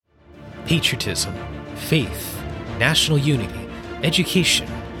patriotism, faith, national unity, education,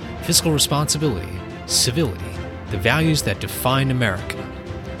 fiscal responsibility, civility, the values that define America.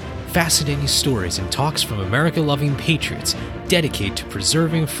 Fascinating stories and talks from America-loving patriots dedicated to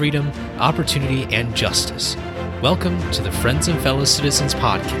preserving freedom, opportunity, and justice. Welcome to the Friends and Fellow Citizens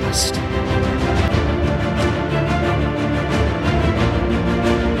podcast.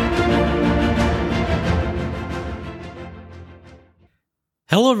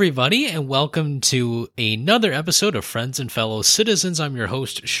 Hello, everybody, and welcome to another episode of Friends and Fellow Citizens. I'm your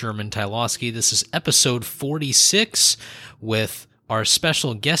host, Sherman Tylowski. This is episode 46 with our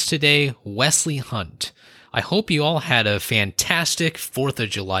special guest today, Wesley Hunt. I hope you all had a fantastic 4th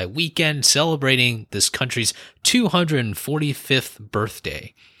of July weekend celebrating this country's 245th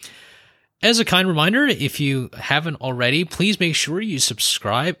birthday. As a kind reminder, if you haven't already, please make sure you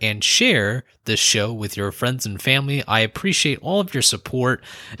subscribe and share this show with your friends and family. I appreciate all of your support,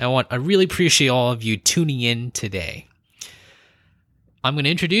 and I really appreciate all of you tuning in today. I'm going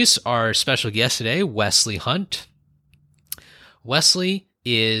to introduce our special guest today, Wesley Hunt. Wesley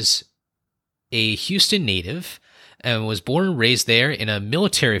is a Houston native and was born and raised there in a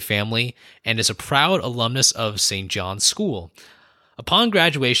military family and is a proud alumnus of St. John's School. Upon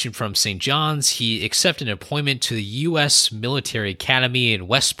graduation from St. John's, he accepted an appointment to the U.S. Military Academy in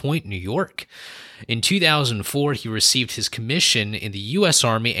West Point, New York. In 2004, he received his commission in the U.S.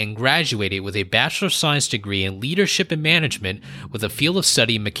 Army and graduated with a Bachelor of Science degree in Leadership and Management with a field of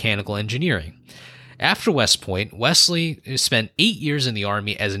study in Mechanical Engineering. After West Point, Wesley spent 8 years in the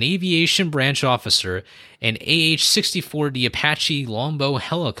Army as an aviation branch officer and AH-64D Apache Longbow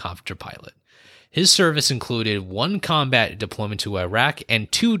helicopter pilot. His service included 1 combat deployment to Iraq and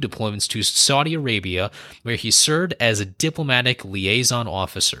 2 deployments to Saudi Arabia, where he served as a diplomatic liaison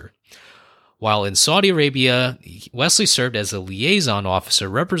officer. While in Saudi Arabia, Wesley served as a liaison officer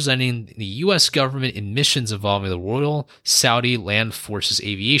representing the U.S. government in missions involving the Royal Saudi Land Forces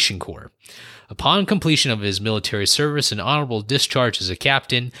Aviation Corps. Upon completion of his military service and honorable discharge as a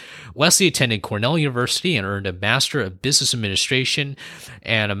captain, Wesley attended Cornell University and earned a Master of Business Administration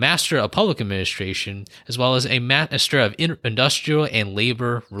and a Master of Public Administration, as well as a Master of Industrial and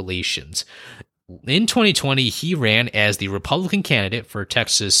Labor Relations. In 2020, he ran as the Republican candidate for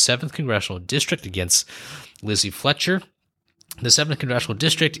Texas' 7th Congressional District against Lizzie Fletcher. The 7th Congressional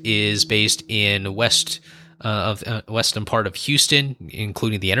District is based in western part of Houston,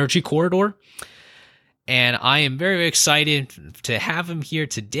 including the Energy Corridor. And I am very excited to have him here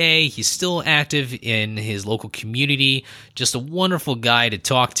today. He's still active in his local community, just a wonderful guy to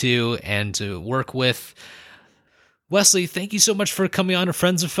talk to and to work with. Wesley, thank you so much for coming on to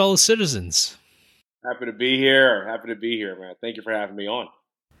Friends and Fellow Citizens. Happy to be here, man. Thank you for having me on.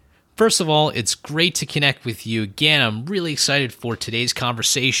 First of all, it's great to connect with you again. I'm really excited for today's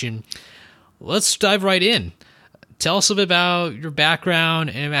conversation. Let's dive right in. Tell us a bit about your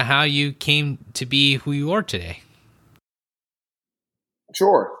background and about how you came to be who you are today.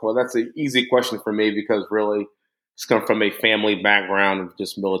 Sure. Well, that's an easy question for me because really it's come from a family background of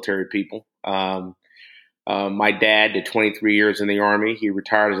just military people. My dad did 23 years in the Army. He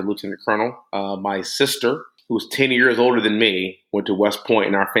retired as a lieutenant colonel. My sister, who was 10 years older than me, went to West Point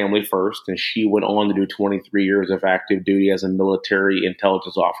in our family first, and she went on to do 23 years of active duty as a military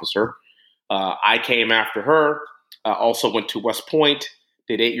intelligence officer. I came after her. Also went to West Point,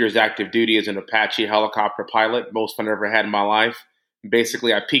 did 8 years active duty as an Apache helicopter pilot, most fun I ever had in my life.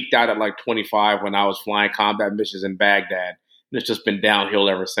 Basically, I peaked out at like 25 when I was flying combat missions in Baghdad. And it's just been downhill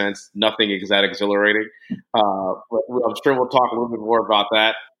ever since. Nothing is that exhilarating. But I'm sure we'll talk a little bit more about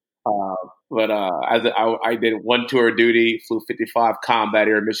that. I did 1 tour of duty, flew 55 combat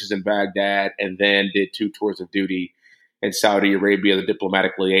air missions in Baghdad, and then did 2 tours of duty in Saudi Arabia, the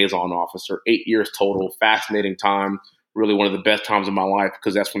diplomatic liaison officer. 8 years total, fascinating time, really one of the best times of my life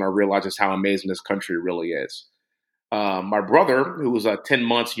because that's when I realized just how amazing this country really is. My brother, who was 10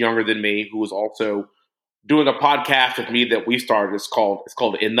 months younger than me, who was also doing a podcast with me that we started, it's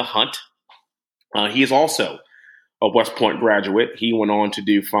called In the Hunt. He is also a West Point graduate. He went on to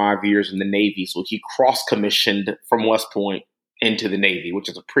do 5 years in the Navy, so he cross-commissioned from West Point into the Navy, which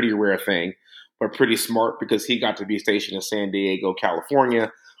is a pretty rare thing. But pretty smart because he got to be stationed in San Diego,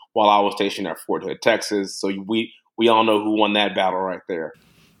 California, while I was stationed at Fort Hood, Texas. So we all know who won that battle right there.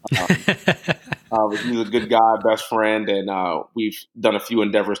 He's a good guy, best friend, and we've done a few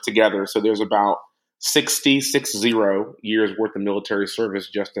endeavors together. So there's about 60 years worth of military service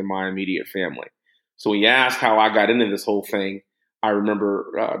just in my immediate family. So when you ask how I got into this whole thing, I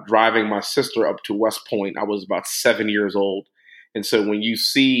remember driving my sister up to West Point. I was about 7 years old. And so when you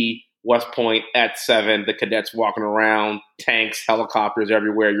see West Point at 7, the cadets walking around, tanks, helicopters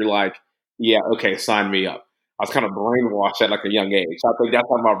everywhere, you're like, Yeah, okay, sign me up. I was kind of brainwashed at like a young age. So I think that's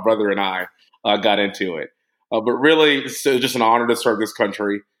how my brother and I got into it. But really, it's just an honor to serve this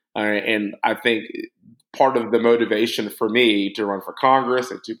country. And I think part of the motivation for me to run for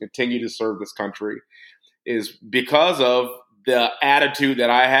Congress and to continue to serve this country is because of the attitude that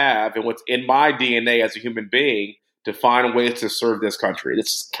I have and what's in my DNA as a human being to find ways to serve this country.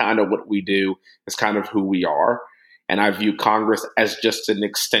 This is kind of what we do. It's kind of who we are. And I view Congress as just an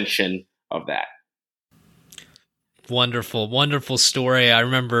extension of that. Wonderful, wonderful story. I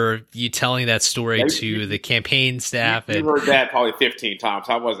remember you telling that story to the campaign staff. You heard that probably 15 times.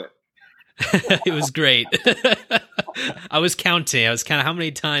 How was it? It was great. I was counting. How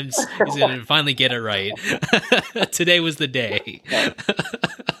many times he's going to finally get it right. Today was the day.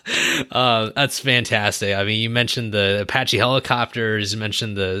 That's fantastic. I mean, you mentioned the Apache helicopters, you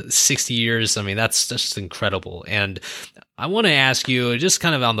mentioned the 60 years. I mean, that's just incredible. And I want to ask you just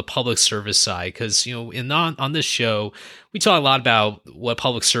kind of on the public service side, because, on this show, we talk a lot about what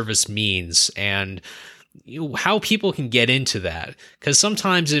public service means and how people can get into that. Because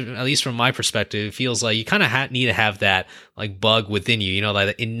sometimes, at least from my perspective, it feels like you kind of need to have that like bug within you,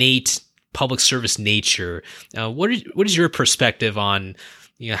 like the innate public service nature. What is your perspective on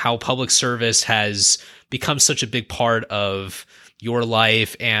how public service has become such a big part of your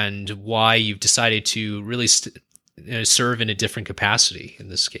life and why you've decided to really serve in a different capacity in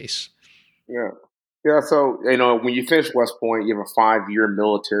this case? Yeah. Yeah, so, when you finish West Point, you have a 5-year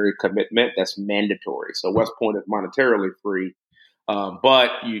military commitment that's mandatory. So West Point is monetarily free, but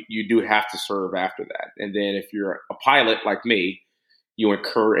you do have to serve after that. And then if you're a pilot like me, you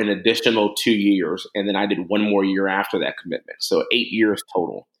incur an additional 2 years. And then I did 1 more year after that commitment. So 8 years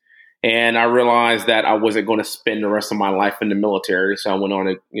total. And I realized that I wasn't going to spend the rest of my life in the military. So I went on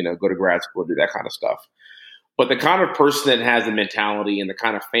to, go to grad school, do that kind of stuff. But the kind of person that has the mentality and the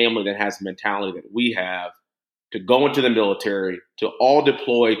kind of family that has the mentality that we have to go into the military, to all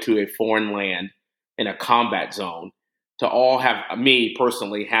deploy to a foreign land in a combat zone, to all have me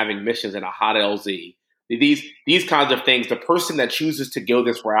personally having missions in a hot LZ, these kinds of things, the person that chooses to go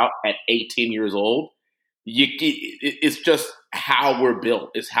this route at 18 years old, it's just how we're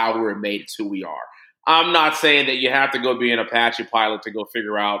built. It's how we're made. It's who we are. I'm not saying that you have to go be an Apache pilot to go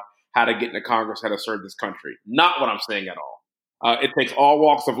figure out how to get into Congress, how to serve this country. Not what I'm saying at all. It takes all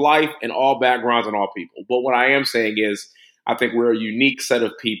walks of life and all backgrounds and all people. But what I am saying is I think we're a unique set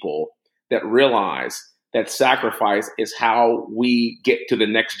of people that realize that sacrifice is how we get to the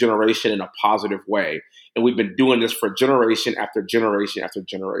next generation in a positive way. And we've been doing this for generation after generation after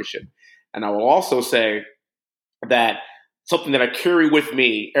generation. And I will also say that something that I carry with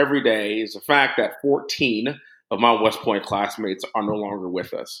me every day is the fact that 14 of my West Point classmates are no longer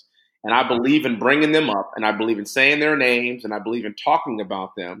with us. And I believe in bringing them up, and I believe in saying their names, and I believe in talking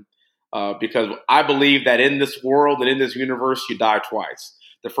about them because I believe that in this world and in this universe, you die twice.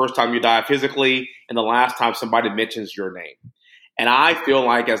 The first time you die physically, and the last time somebody mentions your name. And I feel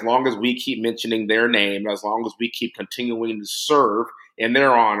like as long as we keep mentioning their name, as long as we keep continuing to serve in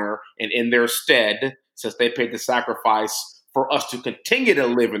their honor and in their stead, since they paid the sacrifice for us to continue to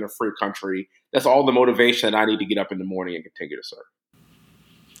live in a free country, that's all the motivation that I need to get up in the morning and continue to serve.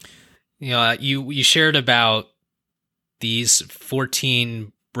 You shared about these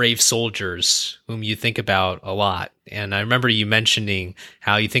 14 brave soldiers whom you think about a lot. And I remember you mentioning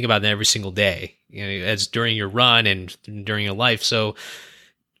how you think about them every single day, as during your run and during your life. So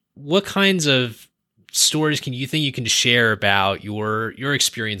what kinds of stories can you think you can share about your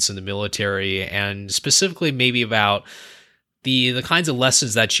experience in the military, and specifically maybe about the kinds of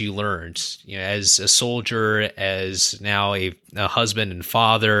lessons that you learned, as a soldier, as now a husband and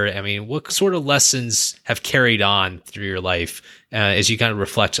father? I mean, what sort of lessons have carried on through your life as you kind of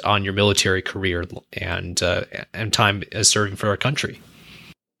reflect on your military career and time as serving for our country?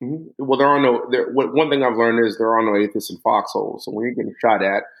 Mm-hmm. Well, one thing I've learned is there are no atheists in foxholes. So when you're getting shot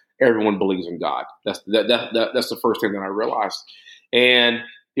at, everyone believes in God. That's the first thing that I realized. And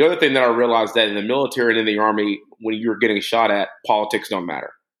the other thing that I realized that in the military and in the Army, when you're getting shot at, politics don't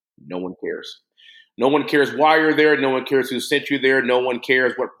matter. No one cares. No one cares why you're there. No one cares who sent you there. No one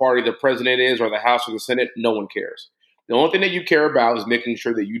cares what party the president is or the House or the Senate. No one cares. The only thing that you care about is making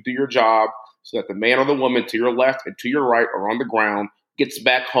sure that you do your job so that the man or the woman to your left and to your right or on the ground gets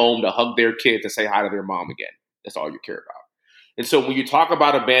back home to hug their kids and say hi to their mom again. That's all you care about. And so when you talk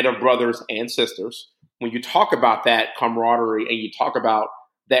about a band of brothers and sisters, when you talk about that camaraderie and you talk about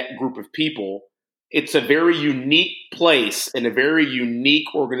that group of people, it's a very unique place and a very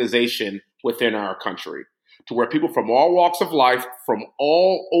unique organization within our country, to where people from all walks of life, from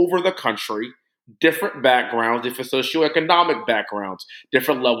all over the country, different backgrounds, different socioeconomic backgrounds,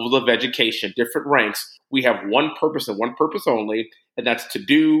 different levels of education, different ranks. We have one purpose and one purpose only, and that's to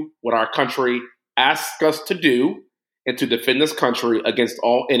do what our country asks us to do and to defend this country against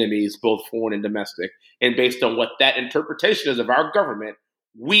all enemies, both foreign and domestic. And based on what that interpretation is of our government,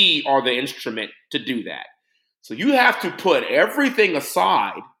 we are the instrument to do that. So you have to put everything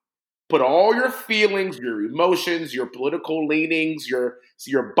aside, put all your feelings, your emotions, your political leanings,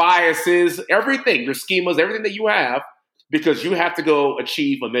 your biases, everything, your schemas, everything that you have, because you have to go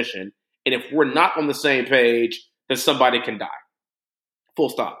achieve a mission. And if we're not on the same page, then somebody can die. Full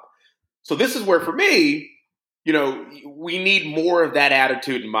stop. So this is where, for me, we need more of that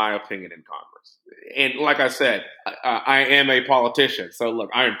attitude, in my opinion, in Congress. And like I said, I am a politician. So look,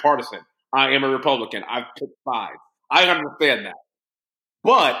 I am partisan. I am a Republican. I've picked sides. I understand that.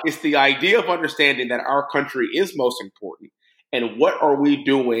 But it's the idea of understanding that our country is most important. And what are we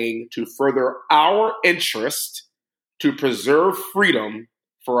doing to further our interest to preserve freedom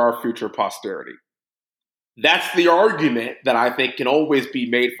for our future posterity? That's the argument that I think can always be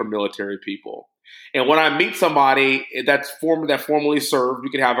made for military people. And when I meet somebody that formally served, we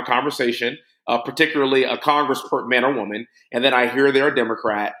can have a conversation, particularly a congressman or woman, and then I hear they're a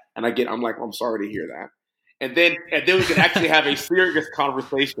Democrat, and I'm like, I'm sorry to hear that. And then we can actually have a serious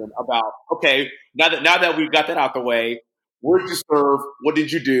conversation about, okay, now that we've got that out the way, where did you serve? What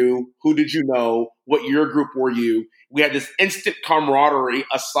did you do? Who did you know? What year group were you? We have this instant camaraderie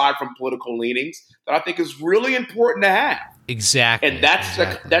aside from political leanings that I think is really important to have. Exactly. And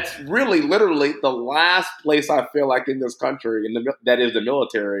that's really literally the last place I feel like in this country, that is the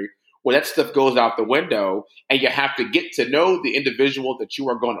military, where that stuff goes out the window, and you have to get to know the individual that you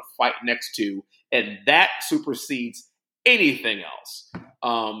are going to fight next to, and that supersedes anything else.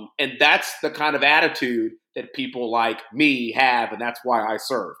 And that's the kind of attitude that people like me have, and that's why I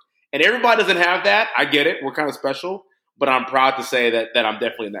served. And everybody doesn't have that. I get it. We're kind of special, but I'm proud to say that I'm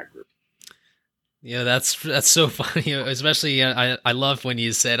definitely in that group. Yeah, that's so funny. Especially, I love when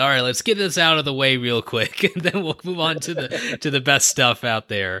you said, "All right, let's get this out of the way real quick, and then we'll move on to the best stuff out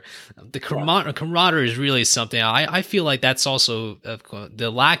there." The camaraderie is really something. I feel like that's also the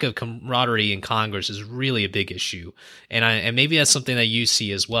lack of camaraderie in Congress is really a big issue, and maybe that's something that you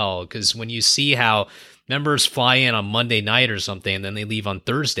see as well. Because when you see how members fly in on Monday night or something, and then they leave on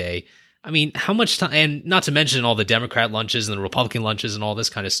Thursday. I mean, how much time? And not to mention all the Democrat lunches and the Republican lunches and all this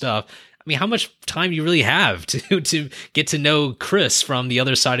kind of stuff. I mean, how much time do you really have to get to know Chris from the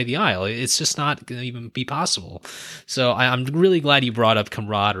other side of the aisle? It's just not going to even be possible. So I'm really glad you brought up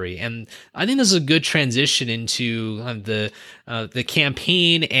camaraderie, and I think this is a good transition into the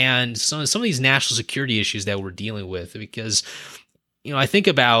campaign and some of these national security issues that we're dealing with, because I think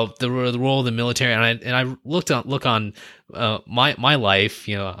about the role of the military, and I look on my life.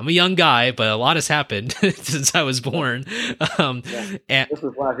 I'm a young guy, but a lot has happened since I was born. And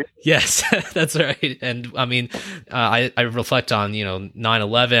yes, that's right. And I mean, I reflect on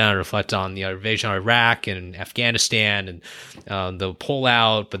 9/11. I reflect on the invasion of Iraq and Afghanistan and the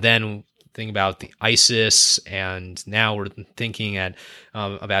pullout. But then think about the ISIS, and now we're thinking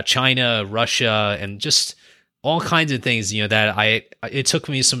about China, Russia, and just all kinds of things, that it took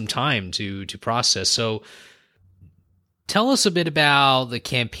me some time to process. So tell us a bit about the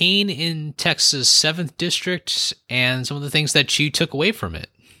campaign in Texas 7th District and some of the things that you took away from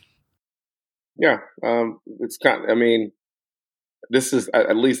it. Yeah. It's this is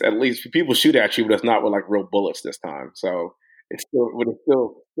at least people shoot at you, but it's not with like real bullets this time. So it's still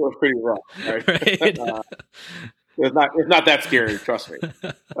pretty rough, right? Right. It's not that scary. Trust me.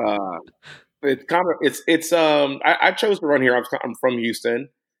 I chose to run here. I'm from Houston,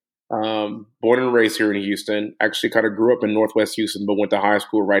 born and raised here in Houston. Actually, kind of grew up in Northwest Houston, but went to high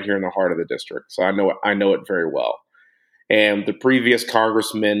school right here in the heart of the district. So I know it very well. And the previous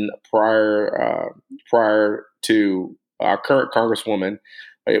congressman prior to our current congresswoman,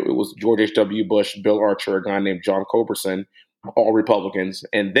 it was George H.W. Bush, Bill Archer, a guy named John Culberson, all Republicans.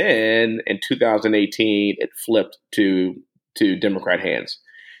 And then in 2018, it flipped to Democrat hands.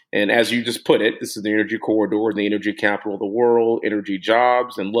 And as you just put it, this is the energy corridor, the energy capital of the world, energy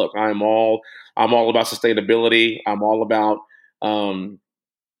jobs. And look, I'm all about sustainability. I'm all about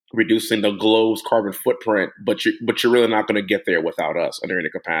reducing the globe's carbon footprint. But you're really not going to get there without us under any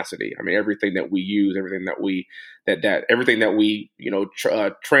capacity. I mean, everything that we use, everything that we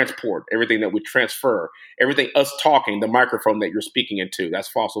transport, everything that we transfer, everything us talking, the microphone that you're speaking into, that's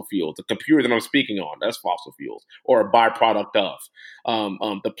fossil fuels. The computer that I'm speaking on, that's fossil fuels, or a byproduct of.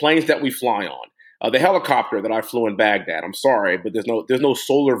 The planes that we fly on, the helicopter that I flew in Baghdad. I'm sorry, but there's no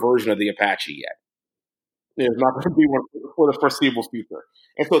solar version of the Apache yet. There's not going to be one for the foreseeable future.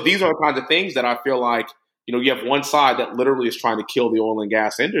 And so these are the kinds of things that I feel like, you have one side that literally is trying to kill the oil and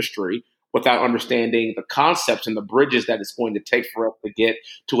gas industry without understanding the concepts and the bridges that it's going to take for us to get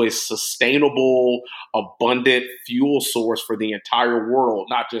to a sustainable, abundant fuel source for the entire world,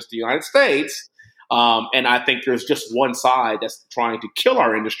 not just the United States. And I think there's just one side that's trying to kill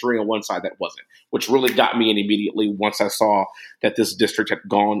our industry and one side that wasn't, which really got me in immediately once I saw that this district had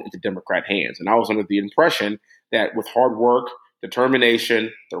gone into Democrat hands. And I was under the impression that with hard work,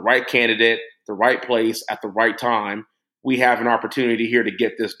 determination, the right candidate, the right place at the right time, we have an opportunity here to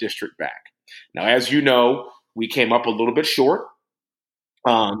get this district back. Now, as you know, we came up a little bit short,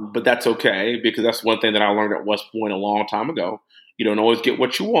 but that's okay, because that's one thing that I learned at West Point a long time ago. You don't always get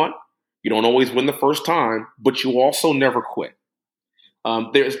what you want. You don't always win the first time, but you also never quit.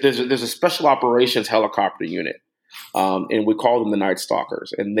 There's a special operations helicopter unit, and we call them the Night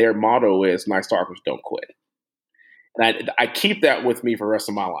Stalkers, and their motto is Night Stalkers don't quit. And I keep that with me for the rest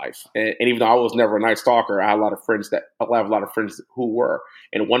of my life. And even though I was never a Night Stalker, I have a lot of friends who were,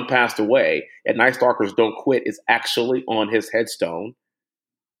 and one passed away. And Night Stalkers don't quit is actually on his headstone.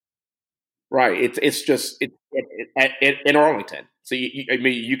 Right. It's just in Arlington. So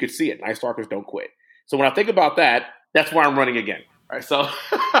you could see it. Night Stalkers don't quit. So when I think about that, that's why I'm running again. All right. So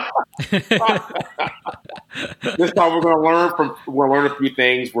this time we're learn a few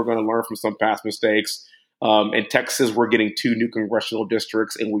things. We're going to learn from some past mistakes. In Texas, we're getting 2 new congressional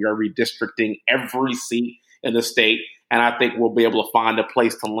districts, and we are redistricting every seat in the state. And I think we'll be able to find a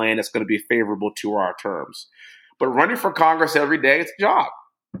place to land that's going to be favorable to our terms. But running for Congress every day, it's a job.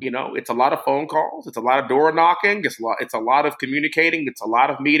 It's a lot of phone calls. It's a lot of door knocking. It's a lot of communicating. It's a lot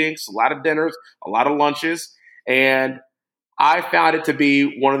of meetings, a lot of dinners, a lot of lunches. And I found it to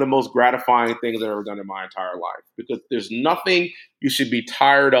be one of the most gratifying things I've ever done in my entire life, because there's nothing you should be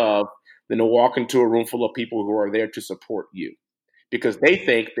tired of than to walk into a room full of people who are there to support you, because they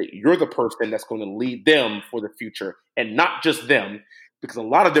think that you're the person that's going to lead them for the future, and not just them, because a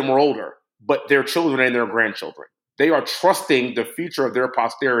lot of them are older, but their children and their grandchildren. They are trusting the future of their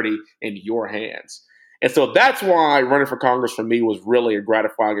posterity in your hands. And so that's why running for Congress for me was really a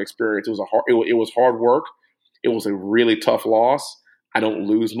gratifying experience. It was hard work. It was a really tough loss. I don't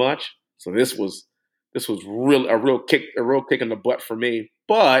lose much. So this was really a real kick in the butt for me,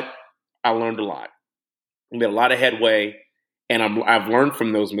 but I learned a lot. I made a lot of headway, and I've learned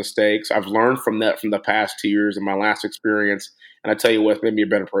from those mistakes. I've learned from the past 2 years and my last experience. And I tell you what, it's made me a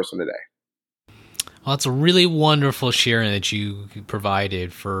better person today. Well, it's a really wonderful sharing that you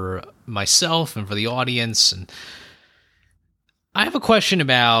provided for myself and for the audience. And I have a question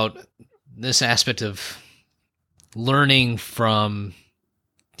about this aspect of learning from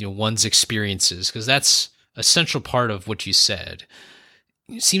one's experiences, because that's a central part of what you said.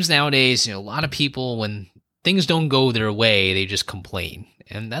 It seems nowadays, a lot of people, when things don't go their way, they just complain.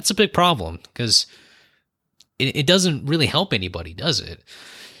 And that's a big problem, because it doesn't really help anybody, does it?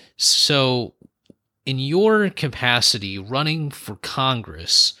 So in your capacity running for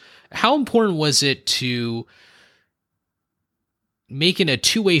Congress, how important was it to make it a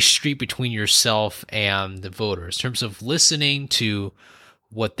two-way street between yourself and the voters in terms of listening to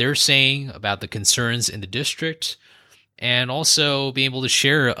what they're saying about the concerns in the district, and also being able to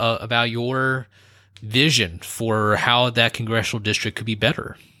share about your vision for how that congressional district could be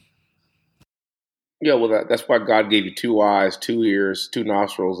better? Yeah, well, that's why God gave you 2 eyes, 2 ears, 2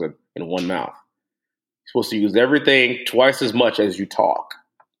 nostrils, and 1 mouth. You're supposed to use everything twice as much as you talk.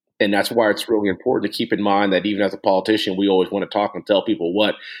 And that's why it's really important to keep in mind that even as a politician, we always want to talk and tell people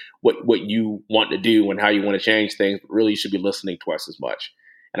what you want to do and how you want to change things. But really, you should be listening twice as much.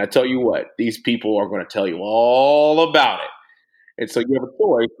 And I tell you what, these people are going to tell you all about it. And so you have a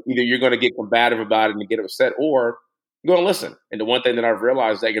choice. Either you're going to get combative about it and get upset, or you're going to listen. And the one thing that I've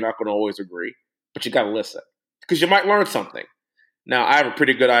realized is that you're not going to always agree, but you got to listen, because you might learn something. Now, I have a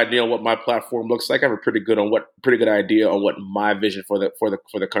pretty good idea on what my platform looks like. I have a pretty good idea on what my vision for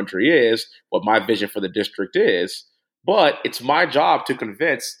the country is, what my vision for the district is. But it's my job to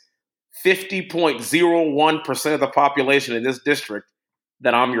convince 50.01% of the population in this district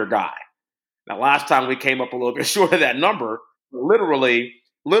that I'm your guy. Now, last time we came up a little bit short of that number. Literally,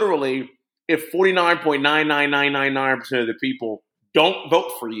 if 49.99999% of the people don't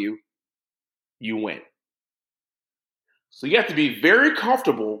vote for you, you win. So you have to be very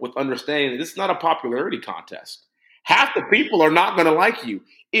comfortable with understanding that this is not a popularity contest. Half the people are not going to like you.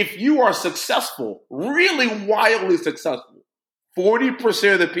 If you are successful, really wildly successful,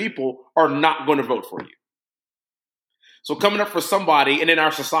 40% of the people are not going to vote for you. So coming up for somebody, and in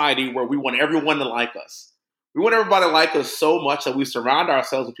our society where we want everyone to like us, we want everybody to like us so much that we surround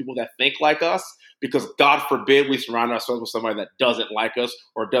ourselves with people that think like us, because God forbid we surround ourselves with somebody that doesn't like us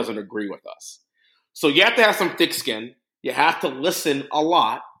or doesn't agree with us. So you have to have some thick skin. You have to listen a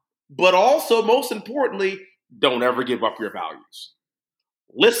lot, but also, most importantly, don't ever give up your values.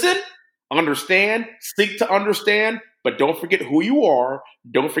 Listen, understand, seek to understand, but don't forget who you are.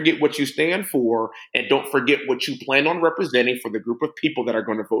 Don't forget what you stand for, and don't forget what you plan on representing for the group of people that are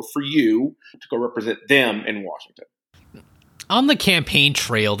going to vote for you to go represent them in Washington. On the campaign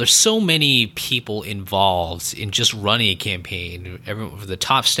trail, there's so many people involved in just running a campaign. The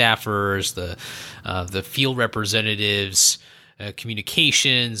top staffers, the field representatives,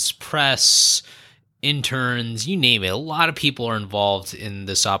 communications, press, interns, you name it. A lot of people are involved in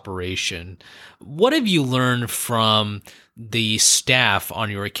this operation. What have you learned from the staff on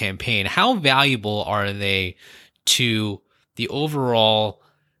your campaign? How valuable are they to the overall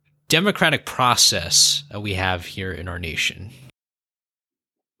democratic process that we have here in our nation?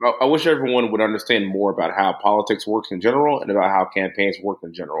 I wish everyone would understand more about how politics works in general and about how campaigns work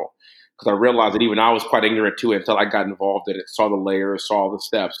in general. Because I realized that even I was quite ignorant to it until I got involved in it, saw the layers, saw the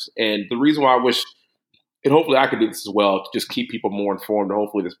steps. And the reason why I wish, and hopefully I could do this as well, to just keep people more informed, and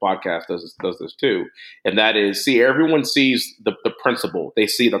hopefully this podcast does this too. And that is, everyone sees the principle. They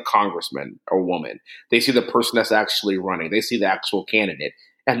see the congressman or woman. They see the person that's actually running. They see the actual candidate.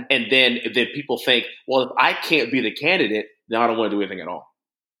 And then people think, well, if I can't be the candidate, then I don't want to do anything at all.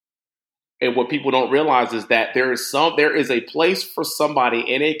 And what people don't realize is that there is a place for somebody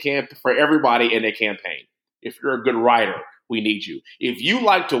in a for everybody in a campaign. If you're a good writer, we need you. If you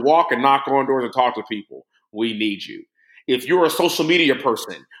like to walk and knock on doors and talk to people, we need you. If you're a social media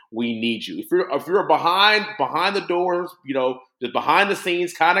person, we need you. If you're behind the doors, the behind the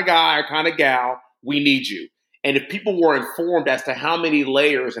scenes kind of guy or kind of gal, we need you. And if people were informed as to how many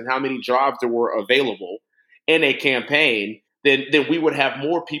layers and how many jobs there were available in a campaign, then we would have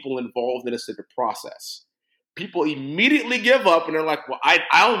more people involved in a civic process. People immediately give up and they're like, well,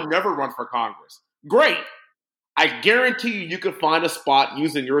 I'll never run for Congress. Great. I guarantee you could find a spot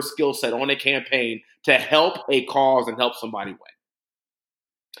using your skill set on a campaign to help a cause and help somebody win.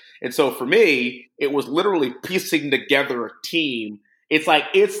 And so for me, it was literally piecing together a team. It's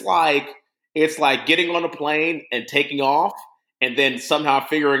like getting on a plane and taking off and then somehow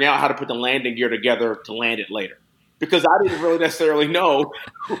figuring out how to put the landing gear together to land it later. Because I didn't really necessarily know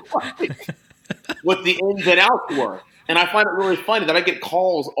what the ins and outs were. And I find it really funny that I get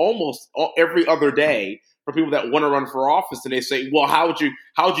calls almost every other day for people that want to run for office, and they say, well, how'd you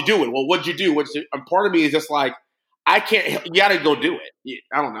do it? Well, what'd you do? And part of me is just like, I can't, you got to go do it.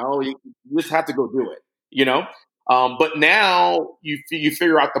 I don't know. You just have to go do it, But now you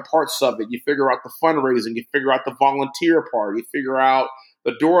figure out the parts of it. You figure out the fundraising. You figure out the volunteer part. You figure out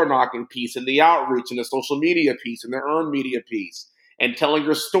the door knocking piece and the outreach and the social media piece and the earned media piece and telling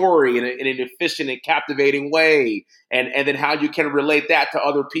your story in an efficient and captivating way. And then how you can relate that to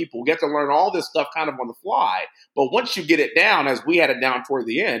other people. You have to learn all this stuff kind of on the fly. But once you get it down, as we had it down toward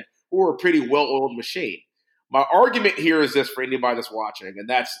the end, we're a pretty well-oiled machine. My argument here is this for anybody that's watching, and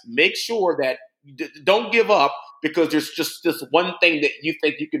that's make sure that don't give up because there's just this one thing that you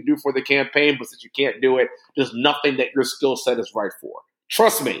think you can do for the campaign, but since you can't do it, there's nothing that your skill set is right for.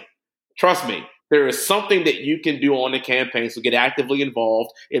 Trust me. There is something that you can do on the campaign, so get actively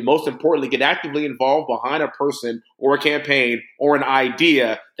involved. And most importantly, get actively involved behind a person or a campaign or an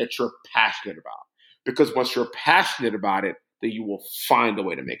idea that you're passionate about. Because once you're passionate about it, then you will find a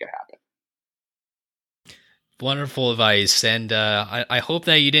way to make it happen. Wonderful advice. And I hope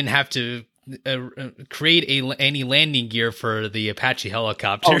that you didn't have to create any landing gear for the Apache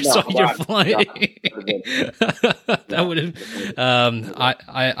helicopter, so you're flying. That would have,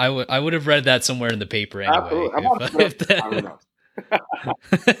 I would have read that somewhere in the paper anyway.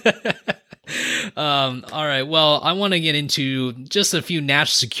 All right. Well, I want to get into just a few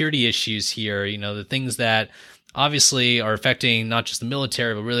national security issues here. The things that obviously are affecting not just the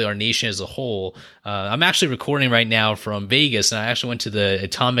military, but really our nation as a whole. I'm actually recording right now from Vegas, and I actually went to the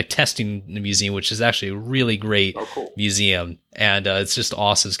Atomic Testing Museum, which is actually a really great museum. And it's just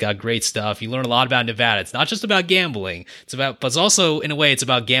awesome. It's got great stuff. You learn a lot about Nevada. It's not just about gambling. But it's also, in a way, it's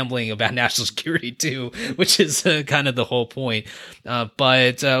about gambling about national security too, which is kind of the whole point.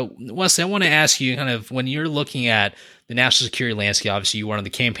 But Wesley, I want to ask you kind of when you're looking at the national security landscape, obviously you were on the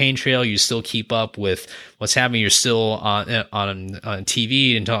campaign trail, you still keep up with what's happening. You're still on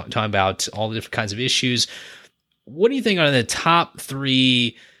TV and talking about all the different kinds of issues. What do you think are the top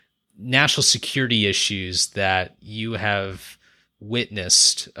 3 national security issues that you have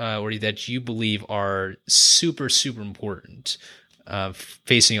witnessed or that you believe are super, super important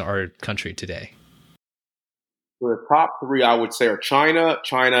facing our country today? So the top 3 I would say are China,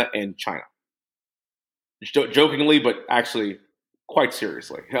 and China. jokingly, but actually quite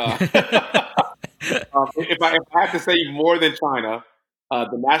seriously. If I have to say more than China,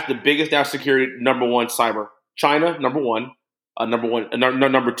 the biggest national security, number one, cyber. China, number one.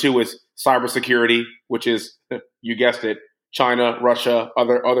 Number two is cybersecurity, which is, you guessed it, China, Russia,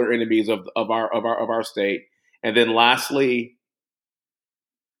 other enemies of our state. And then lastly,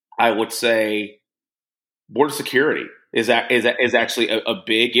 I would say border security is actually a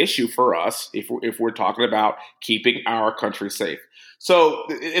big issue for us if we're talking about keeping our country safe. So,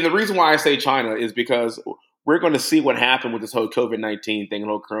 and the reason why I say China is because we're going to see what happened with this whole COVID-19 thing, the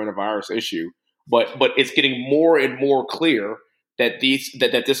whole coronavirus issue. But it's getting more and more clear that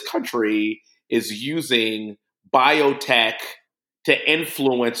this country is using biotech to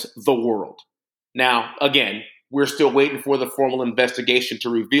influence the world. Now, again, we're still waiting for the formal investigation to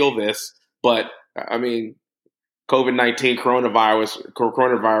reveal this, but I mean, COVID-19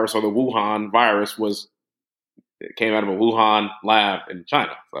 coronavirus or the Wuhan virus came out of a Wuhan lab in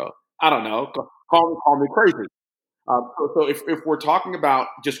China. So I don't know. Call me crazy. So if we're talking about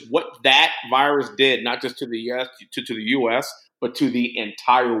just what that virus did, not just to the U.S., but to the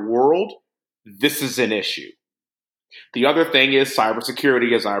entire world, this is an issue. The other thing is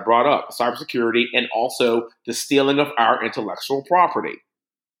cybersecurity, as I brought up, cybersecurity and also the stealing of our intellectual property.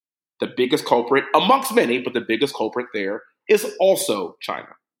 The biggest culprit, amongst many, but the biggest culprit there is also China.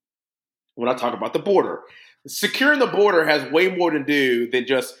 When I talk about the border, securing the border has way more to do than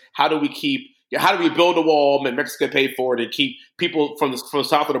just how do we build a wall and Mexico pay for it and keep people from the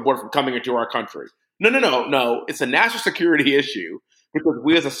south of the border from coming into our country. No. It's a national security issue because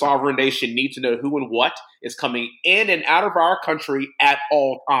we as a sovereign nation need to know who and what is coming in and out of our country at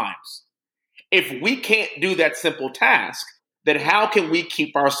all times. If we can't do that simple task, then how can we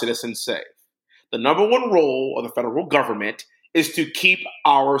keep our citizens safe? The number one role of the federal government is to keep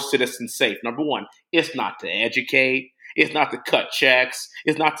our citizens safe. Number one, it's not to educate. It's not to cut checks.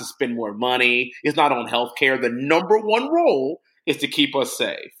 It's not to spend more money. It's not on health care. The number one role is to keep us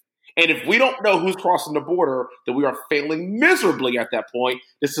safe. And if we don't know who's crossing the border, then we are failing miserably at that point.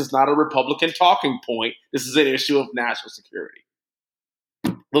 This is not a Republican talking point. This is an issue of national security.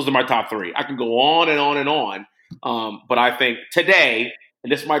 Those are my top three. I can go on and on and on. But I think today,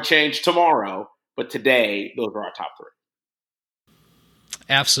 and this might change tomorrow, but today, those are our top three.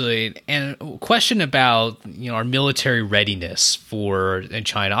 Absolutely. And a question about our military readiness in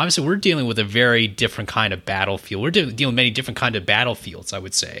China. Obviously, we're dealing with a very different kind of battlefield. We're dealing with many different kind of battlefields, I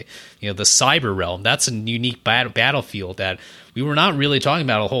would say. The cyber realm, that's a unique battlefield that we were not really talking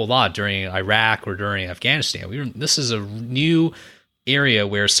about a whole lot during Iraq or during Afghanistan. This is a new area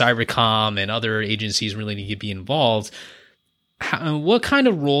where Cybercom and other agencies really need to be involved. What kind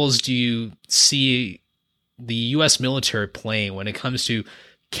of roles do you see the U.S. military playing when it comes to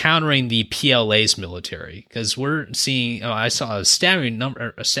countering the PLA's military? Because we're seeing, I saw a staggering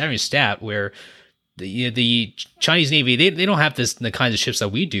stat where the Chinese Navy, they don't have the kinds of ships that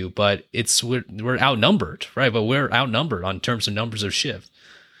we do, but we're outnumbered, right? But we're outnumbered on terms of numbers of ships.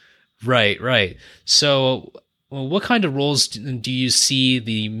 Right. So, what kind of roles do you see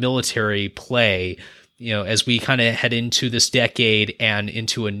the military play, as we kind of head into this decade and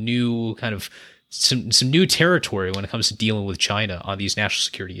into a new kind of some new territory when it comes to dealing with China on these national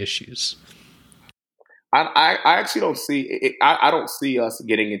security issues? I actually don't see it. I don't see us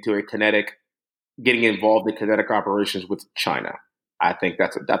getting involved in kinetic operations with China. I think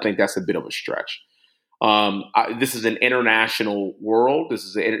that's a bit of a stretch. This is an international world. This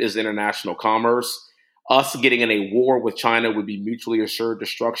is international commerce. Us getting in a war with China would be mutually assured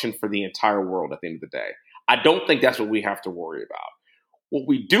destruction for the entire world at the end of the day. I don't think that's what we have to worry about. What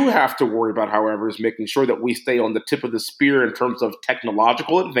we do have to worry about, however, is making sure that we stay on the tip of the spear in terms of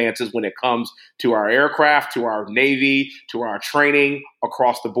technological advances when it comes to our aircraft, to our Navy, to our training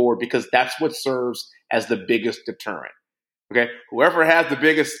across the board, because that's what serves as the biggest deterrent. Okay? Whoever has the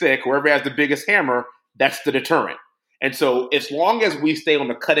biggest stick, whoever has the biggest hammer, that's the deterrent. And so as long as we stay on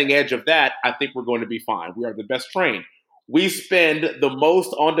the cutting edge of that, I think we're going to be fine. We are the best trained. We spend the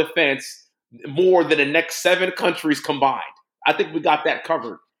most on defense, more than the next 7 countries combined. I think we got that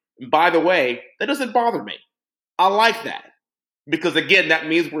covered. And by the way, that doesn't bother me. I like that. Because again, that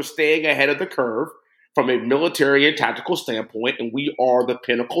means we're staying ahead of the curve from a military and tactical standpoint, and we are the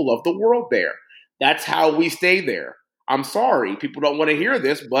pinnacle of the world there. That's how we stay there. I'm sorry, people don't want to hear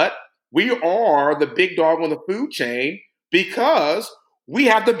this, but we are the big dog on the food chain because we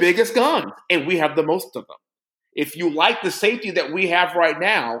have the biggest guns and we have the most of them. If you like the safety that we have right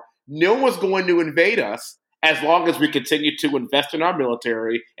now, no one's going to invade us as long as we continue to invest in our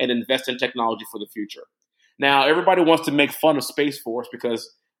military and invest in technology for the future. Now, everybody wants to make fun of Space Force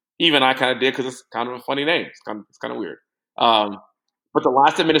because Even I kind of did because it's kind of a funny name. It's kind of weird. But the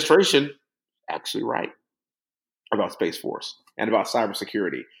last administration actually right about Space Force and about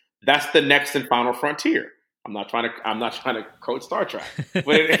cybersecurity. That's the next and final frontier. I'm not trying to quote Star Trek, but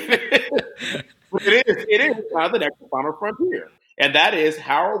it is kind of the next and final frontier. And that is,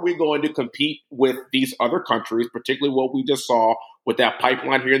 how are we going to compete with these other countries, particularly what we just saw with that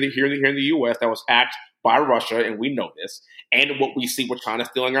pipeline here in the U.S. that was hacked by Russia, and we know this, and what we see with China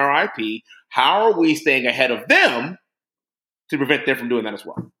stealing our IP. How are we staying ahead of them to prevent them from doing that as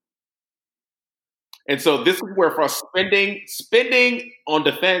well? And so this is where, for us, spending on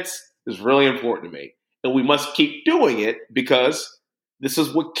defense is really important to me, and we must keep doing it because this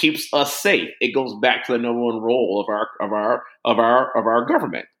is what keeps us safe. It goes back to the number one role of our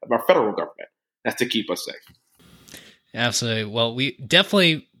government, of our federal government. That's to keep us safe. Absolutely. Well, we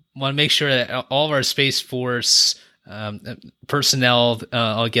definitely want to make sure that all of our Space Force personnel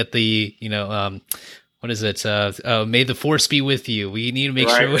all get the, what is it? May the force be with you. We need to make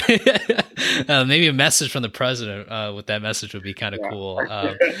sure maybe a message from the president with that message would be kind of cool.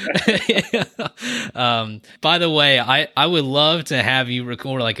 By the way, I would love to have you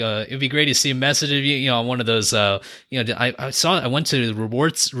record it'd be great to see a message of you, on one of those, I went to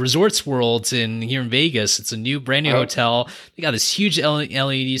the Resorts World here in Vegas. It's a brand new hotel. They got this huge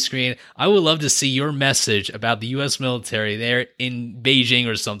LED screen. I would love to see your message about the U.S. military there in Beijing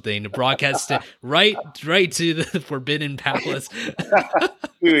or something to broadcast it right to the Forbidden Palace.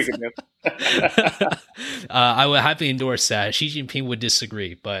 I would happily endorse that. Xi Jinping would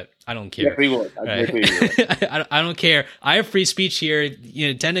disagree, but I don't care. Yes, he would. I don't care. I have free speech here.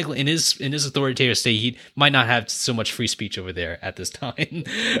 Technically, in his authoritative state, he might not have so much free speech over there at this time.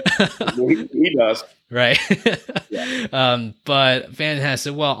 he does. Right. Yeah. But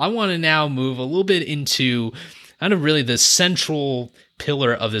fantastic. Well, I want to now move a little bit into kind of really the central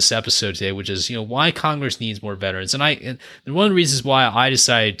pillar of this episode today, which is, why Congress needs more veterans. And one of the reasons why I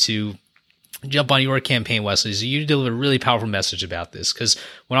decided to jump on your campaign, Wesley, is you deliver a really powerful message about this. Because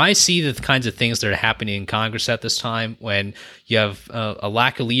when I see the kinds of things that are happening in Congress at this time, when you have a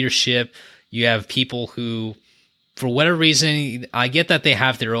lack of leadership, you have people who, for whatever reason, I get that they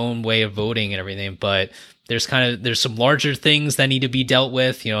have their own way of voting and everything, but there's some larger things that need to be dealt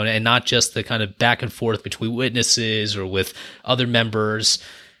with, and not just the kind of back and forth between witnesses or with other members.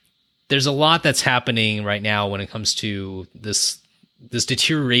 There's a lot that's happening right now when it comes to this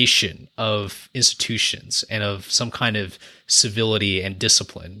deterioration of institutions and of some kind of civility and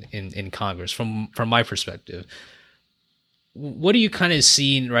discipline in Congress from my perspective. What are you kind of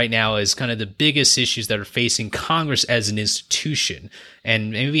seeing right now as kind of the biggest issues that are facing Congress as an institution,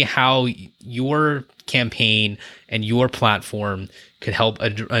 and maybe how your campaign and your platform could help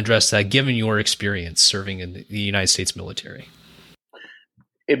address that, given your experience serving in the United States military?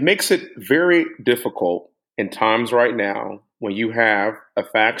 It makes it very difficult in times right now when you have a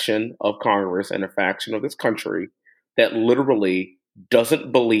faction of Congress and a faction of this country that literally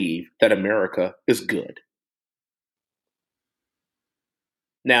doesn't believe that America is good.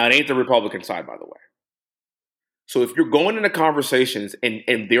 Now, it ain't the Republican side, by the way. So if you're going into conversations and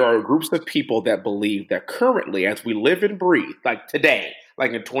there are groups of people that believe that currently, as we live and breathe, like today,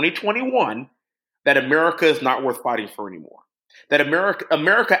 like in 2021, that America is not worth fighting for anymore. That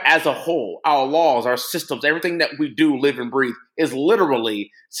America as a whole, our laws, our systems, everything that we do, live and breathe, is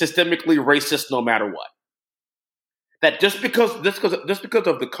literally systemically racist no matter what. That just because of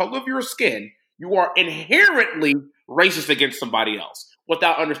the color of your skin, you are inherently racist against somebody else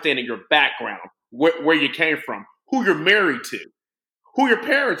without understanding your background, where you came from, who you're married to, who your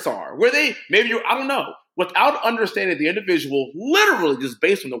parents are, I don't know. Without understanding the individual, literally just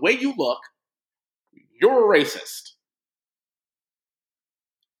based on the way you look, you're a racist.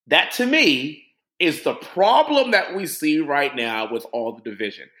 That, to me, is the problem that we see right now with all the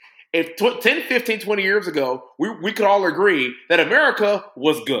division. If 10, 15, 20 years ago, we could all agree that America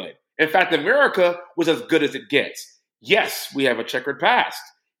was good. In fact, America was as good as it gets. Yes, we have a checkered past.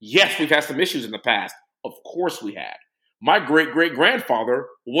 Yes, we've had some issues in the past. Of course we had. My great-great-grandfather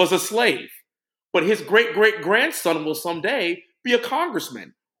was a slave, but his great-great-grandson will someday be a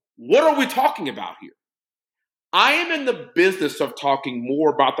congressman. What are we talking about here? I am in the business of talking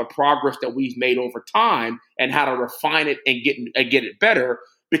more about the progress that we've made over time and how to refine it and get it better,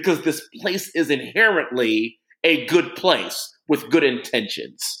 because this place is inherently a good place with good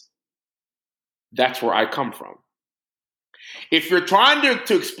intentions. That's where I come from. If you're trying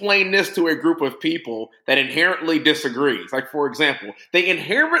to explain this to a group of people that inherently disagrees, like, for example, they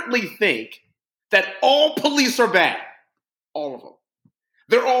inherently think that all police are bad. All of them.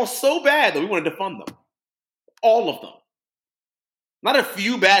 They're all so bad that we want to defund them. All of them. Not a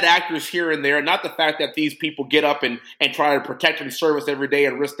few bad actors here and there, not the fact that these people get up and try to protect and service every day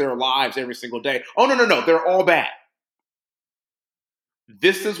and risk their lives every single day. Oh, no. They're all bad.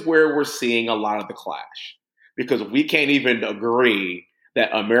 This is where we're seeing a lot of the clash because we can't even agree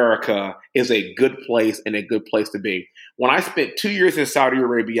that America is a good place and a good place to be. When I spent 2 years in Saudi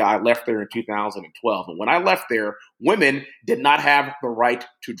Arabia, I left there in 2012. And when I left there, women did not have the right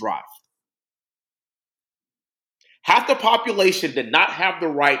to drive. Half the population did not have the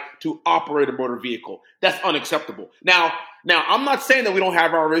right to operate a motor vehicle. That's unacceptable. Now, I'm not saying that we don't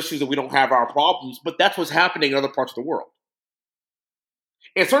have our issues and we don't have our problems, but that's what's happening in other parts of the world.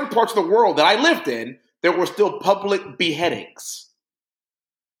 In certain parts of the world that I lived in, there were still public beheadings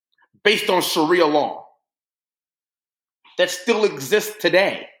based on Sharia law that still exists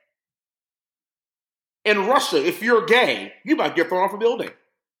today. In Russia, if you're gay, you might get thrown off a building.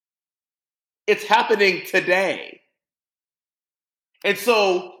 It's happening today. And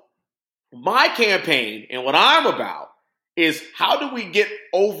so my campaign and what I'm about is how do we get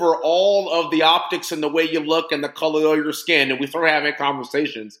over all of the optics and the way you look and the color of your skin, and we start having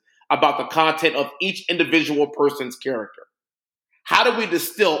conversations about the content of each individual person's character. How do we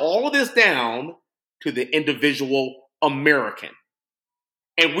distill all of this down to the individual American?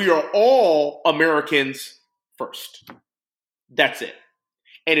 And we are all Americans first. That's it.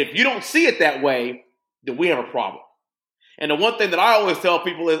 And if you don't see it that way, then we have a problem. And the one thing that I always tell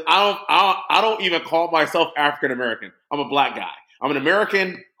people is I don't even call myself African American. I'm a black guy. I'm an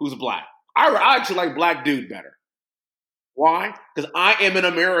American who's black. I actually like black dude better. Why? Because I am an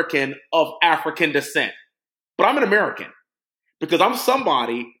American of African descent. But I'm an American because I'm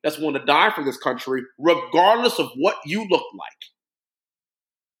somebody that's willing to die for this country regardless of what you look like.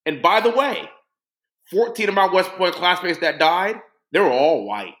 And by the way, 14 of my West Point classmates that died, they were all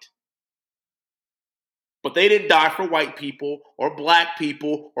white. But they didn't die for white people or black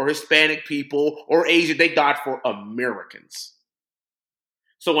people or Hispanic people or Asian. They died for Americans.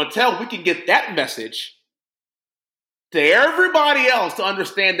 So until we can get that message to everybody else to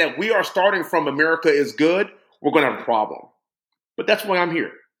understand that we are starting from America is good, we're going to have a problem. But that's why I'm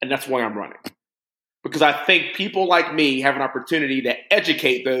here, and that's why I'm running. Because I think people like me have an opportunity to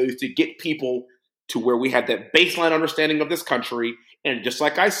educate those to get people to where we have that baseline understanding of this country. And just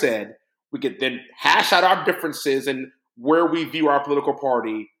like I said, we could then hash out our differences and where we view our political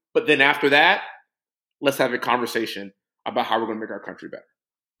party. But then after that, let's have a conversation about how we're going to make our country better.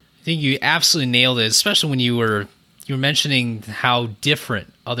 I think you absolutely nailed it, especially when you were mentioning how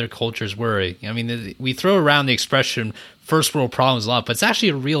different other cultures were. I mean, we throw around the expression first world problems a lot, but it's actually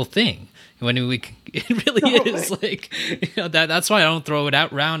a real thing. It really is like, that's why I don't throw it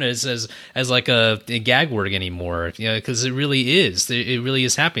out around as like a gag word anymore, because it really is. It really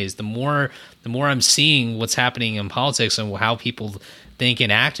is happening. It's the more I'm seeing what's happening in politics and how people think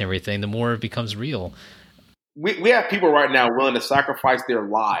and act and everything, the more it becomes real. We have people right now willing to sacrifice their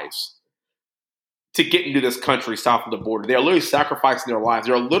lives to get into this country south of the border. They're literally sacrificing their lives.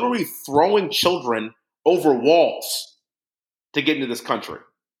 They're literally throwing children over walls to get into this country.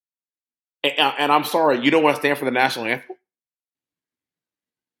 And I'm sorry, you don't want to stand for the national anthem?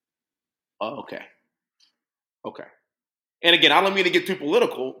 Oh, okay. Okay. And again, I don't mean to get too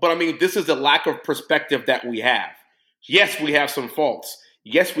political, but I mean, this is a lack of perspective that we have. Yes, we have some faults.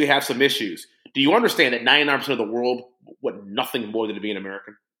 Yes, we have some issues. Do you understand that 99% of the world want nothing more than to be an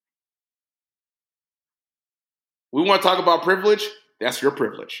American? We want to talk about privilege? That's your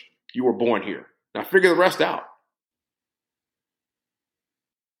privilege. You were born here. Now figure the rest out.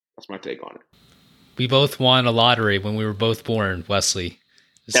 That's my take on it. We both won a lottery when we were both born, Wesley.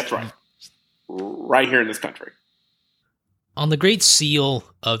 That's right. Right here in this country. On the Great Seal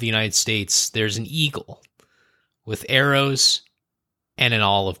of the United States, there's an eagle with arrows and an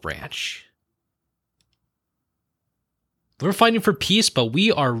olive branch. We're fighting for peace, but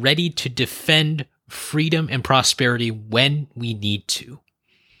we are ready to defend freedom and prosperity when we need to.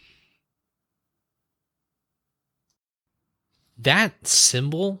 That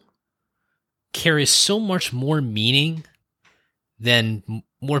symbol carries so much more meaning than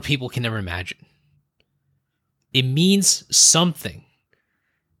more people can ever imagine. It means something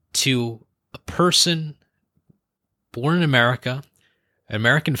to a person born in America, an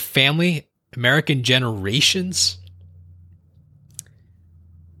American family, American generations.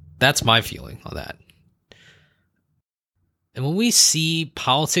 That's my feeling on that. And when we see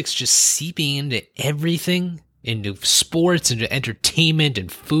politics just seeping into everything, into sports, into entertainment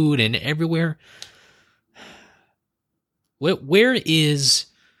and food and everywhere, where is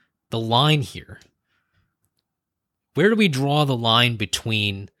the line here? Where do we draw the line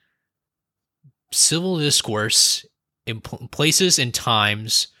between civil discourse in places and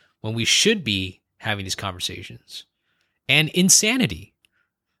times when we should be having these conversations, and insanity.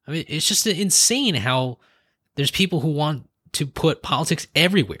 I mean, it's just insane how there's people who want to put politics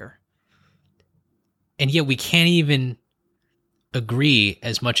everywhere, and yet we can't even agree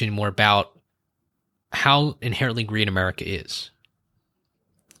as much anymore about how inherently green America is.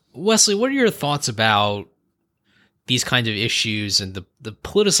 Wesley, what are your thoughts about these kinds of issues and the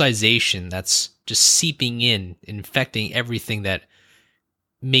politicization that's just seeping in, infecting everything that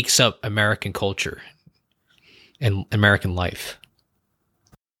makes up American culture and American life?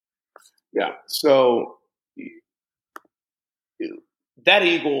 Yeah. So that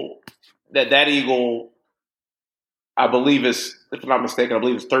eagle, I believe is, if I'm not mistaken, I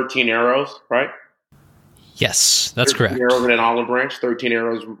believe it's 13 arrows, right? Yes, that's 13 correct. arrows in an olive branch. 13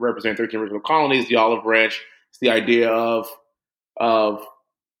 arrows represent 13 original colonies. The olive branch is the idea of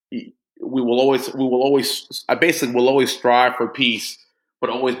we will always basically will always strive for peace, but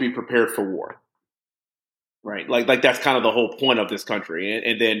always be prepared for war. Right, like that's kind of the whole point of this country.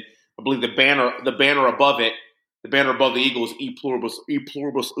 And then I believe the banner above it, the banner above the eagle is e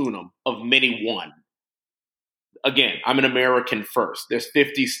pluribus unum, of many one. Again, I'm an American first. There's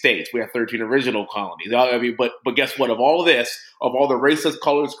 50 states. We have 13 original colonies. I mean, but guess what? Of all this, of all the races,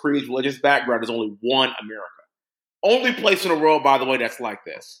 colors, creeds, religious background, there's only one America. Only place in the world, by the way, that's like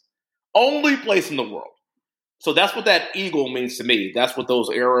this. Only place in the world. So that's what that eagle means to me. That's what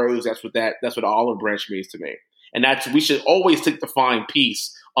those arrows, that's what the olive branch means to me. And we should always seek to find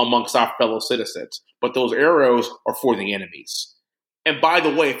peace amongst our fellow citizens. But those arrows are for the enemies. And by the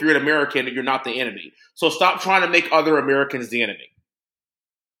way, if you're an American, you're not the enemy. So stop trying to make other Americans the enemy.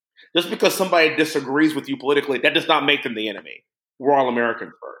 Just because somebody disagrees with you politically, that does not make them the enemy. We're all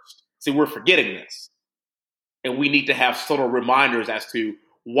Americans first. See, we're forgetting this. And we need to have subtle reminders as to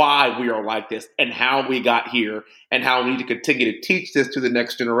why we are like this and how we got here and how we need to continue to teach this to the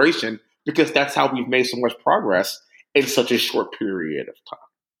next generation, because that's how we've made so much progress in such a short period of time.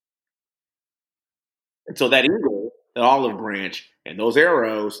 And so that eagle, the olive branch, and those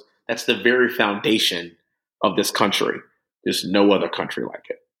arrows, that's the very foundation of this country. There's no other country like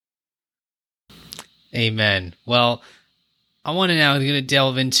it. Amen. Well, I want to now going to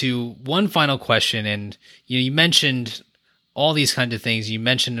delve into one final question. And you mentioned all these kinds of things. You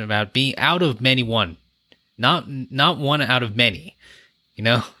mentioned about being out of many one, not one out of many,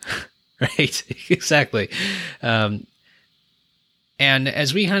 right? Exactly. And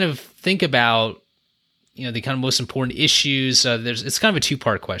as we kind of think about, the kind of most important issues, it's kind of a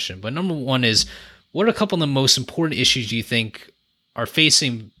two-part question. But number one is, what are a couple of the most important issues do you think are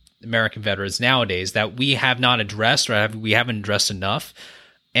facing American veterans nowadays that we have not addressed or we haven't addressed enough?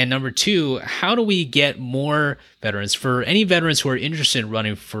 And number two, how do we get more veterans? For any veterans who are interested in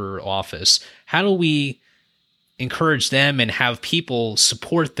running for office, how do we encourage them and have people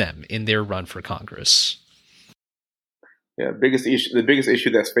support them in their run for Congress? Yeah, the biggest issue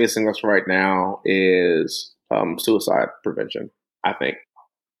that's facing us right now is suicide prevention, I think.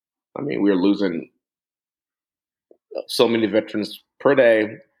 I mean, we're losing so many veterans per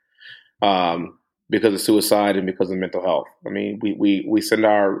day because of suicide and because of mental health. I mean, we send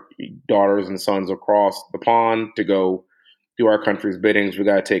our daughters and sons across the pond to go do our country's biddings. We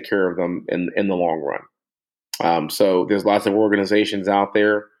got to take care of them in the long run. So there's lots of organizations out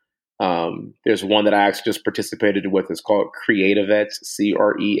there. There's one that I actually just participated with. It's called Creativets,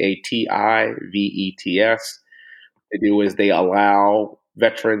 Creativets. What they do is they allow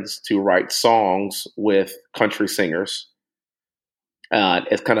veterans to write songs with country singers.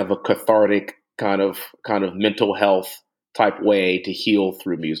 It's kind of a cathartic kind of mental health type way to heal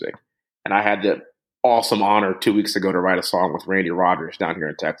through music. And I had the awesome honor 2 weeks ago to write a song with Randy Rogers down here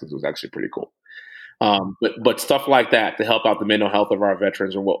in Texas. It was actually pretty cool. But stuff like that to help out the mental health of our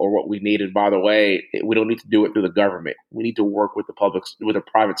veterans or what we need. And by the way, we don't need to do it through the government. We need to work with the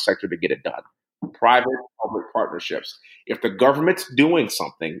private sector to get it done. Private-public partnerships. If the government's doing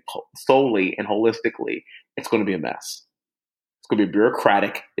something solely and holistically, it's going to be a mess. It's going to be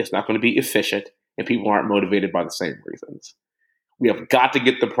bureaucratic. It's not going to be efficient, and people aren't motivated by the same reasons. We have got to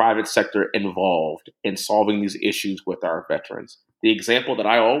get the private sector involved in solving these issues with our veterans. The example that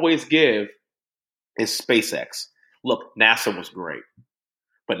I always give is SpaceX. Look, NASA was great,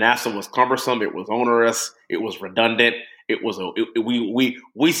 but NASA was cumbersome. It was onerous. It was redundant.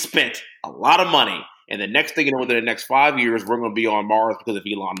 We spent a lot of money, and the next thing you know, within the next 5 years, we're going to be on Mars because of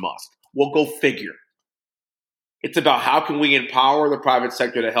Elon Musk. Well, go figure. It's about how can we empower the private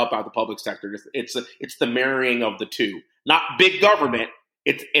sector to help out the public sector. It's the marrying of the two, not big government.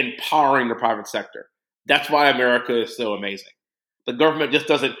 It's empowering the private sector. That's why America is so amazing. The government just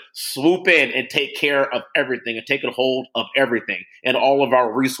doesn't swoop in and take care of everything and take a hold of everything and all of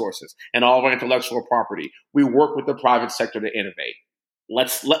our resources and all of our intellectual property. We work with the private sector to innovate.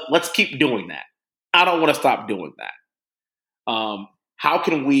 Let's keep doing that. I don't want to stop doing that. How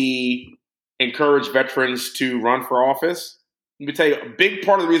can we encourage veterans to run for office? Let me tell you, a big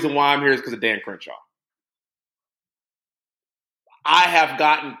part of the reason why I'm here is because of Dan Crenshaw. I have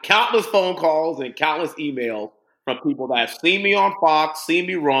gotten countless phone calls and countless emails from people that have seen me on Fox, seen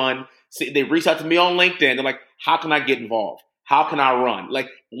me run. They reach out to me on LinkedIn. They're like, how can I get involved? How can I run? Like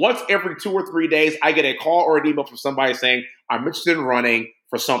once every 2 or 3 days, I get a call or an email from somebody saying, I'm interested in running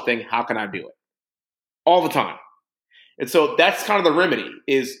for something. How can I do it? All the time. And so that's kind of the remedy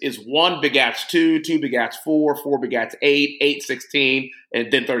is 1 begats 2, 2 begats 4, 4 begats 8, 8, 16,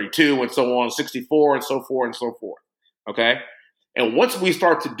 and then 32 and so on, 64 and so forth and so forth. Okay. And once we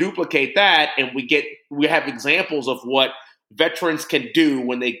start to duplicate that and we have examples of what veterans can do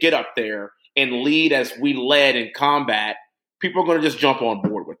when they get up there and lead as we led in combat, people are going to just jump on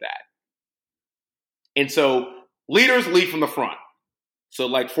board with that. And so leaders lead from the front. So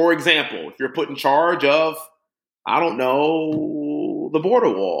like, for example, if you're put in charge of, I don't know, the border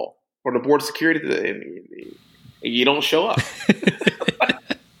wall or the border security, and you don't show up.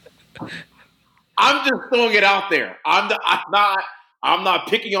 I'm just throwing it out there. I'm not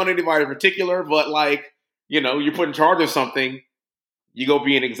picking on anybody in particular, but like, you're put in charge of something, you go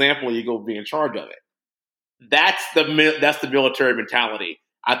be an example, you go be in charge of it. That's the military mentality.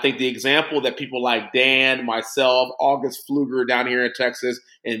 I think the example that people like Dan, myself, August Pfluger down here in Texas,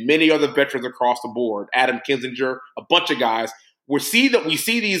 and many other veterans across the board, Adam Kinzinger, a bunch of guys, we see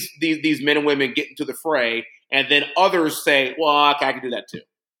these men and women get into the fray, and then others say, well, I can do that too.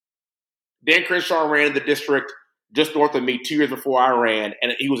 Dan Crenshaw ran in the district just north of me 2 years before I ran,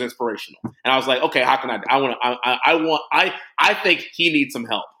 and he was inspirational. And I was like, okay, how can I think he needs some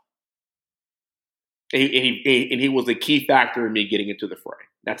help. And he was a key factor in me getting into the fray.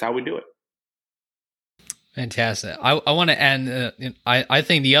 That's how we do it. Fantastic. I want to add, I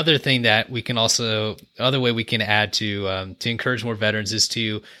think the other thing that we can other way we can add to encourage more veterans is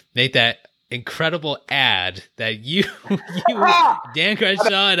to make that incredible ad that you Dan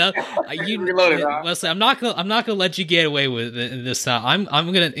Crenshaw and Wesley, I'm not gonna let you get away with it this time.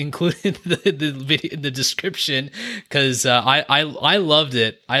 I'm gonna include the video in the description because I loved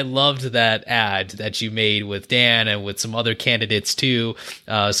it. I loved that ad that you made with Dan and with some other candidates too.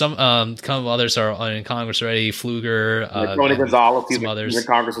 Some couple others are in Congress already. Pfluger, Tony Gonzalez, some others. In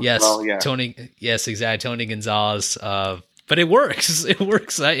Congress as well. Yeah. Yes, exactly. Tony Gonzalez. But it works. It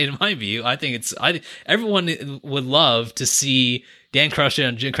works in my view. I think everyone would love to see Dan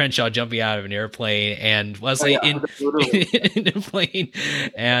Crenshaw jumping out of an airplane and Wesley in a plane,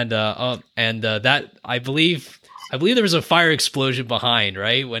 and that I believe there was a fire explosion behind,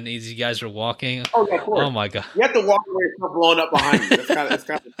 right, when these guys were walking. Oh, yeah, of course. Oh my god! You have to walk away with stuff blowing up behind you. That's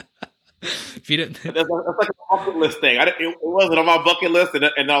kind of. If you didn't, that's like a bucket list thing. It wasn't on my bucket list, and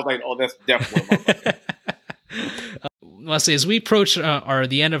I was like, oh, that's definitely on my bucket list. Leslie, as we approach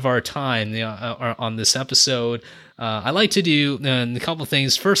the end of our time on this episode, I like to do a couple of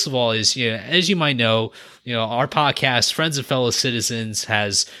things. First of all, is as you might know, our podcast, Friends and Fellow Citizens,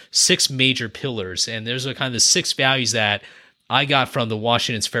 has 6 major pillars, and there's kind of the 6 values that I got from the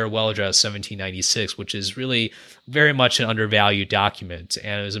Washington's Farewell Address, 1796, which is really very much an undervalued document,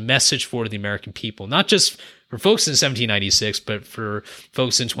 and it was a message for the American people, not just for folks in 1796, but for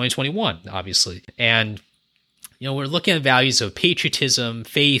folks in 2021, obviously, and. We're looking at values of patriotism,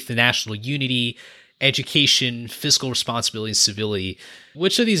 faith, national unity, education, fiscal responsibility, and civility.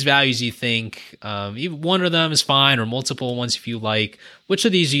 Which of these values do you think, even one of them is fine, or multiple ones if you like, which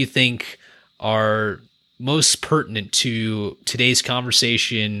of these do you think are most pertinent to today's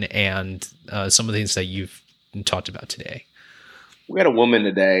conversation and some of the things that you've talked about today? We had a woman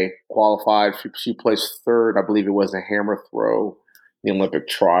today qualified. She placed 3rd, I believe it was, in hammer throw. The Olympic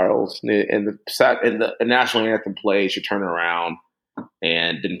trials, and the national anthem plays, she turned around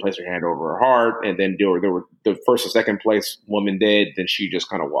and didn't place her hand over her heart, and then there were the first and second place woman did, then she just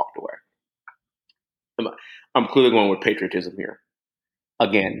kind of walked away. I'm clearly going with patriotism here.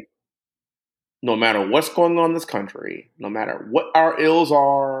 Again, no matter what's going on in this country, no matter what our ills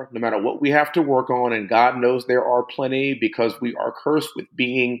are, no matter what we have to work on, and God knows there are plenty because we are cursed with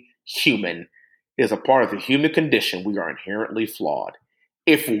being human, is a part of the human condition. We are inherently flawed.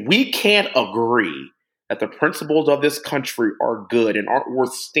 If we can't agree that the principles of this country are good and aren't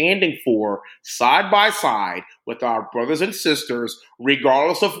worth standing for side by side with our brothers and sisters,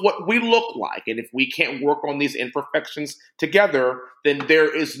 regardless of what we look like, and if we can't work on these imperfections together, then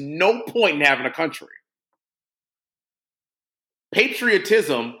there is no point in having a country.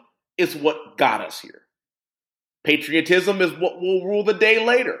 Patriotism is what got us here. Patriotism is what will rule the day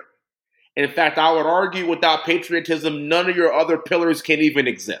later. In fact, I would argue without patriotism, none of your other pillars can even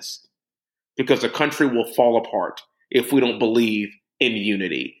exist because the country will fall apart if we don't believe in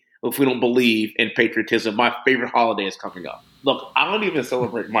unity, if we don't believe in patriotism. My favorite holiday is coming up. Look, I don't even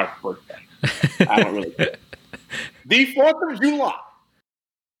celebrate my birthday. I don't really care. The 4th of July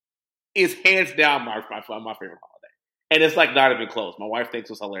is hands down my favorite holiday. And it's like not even close. My wife thinks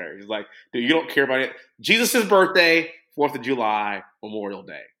it's hilarious. She's like, dude, you don't care about it. Jesus' birthday, 4th of July, Memorial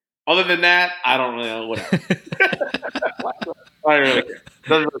Day. Other than that, I don't really know, whatever. I don't really care.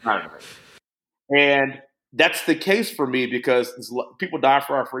 Doesn't really matter to me. And that's the case for me because people die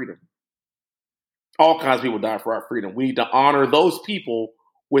for our freedom. All kinds of people die for our freedom. We need to honor those people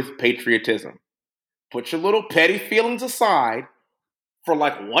with patriotism. Put your little petty feelings aside for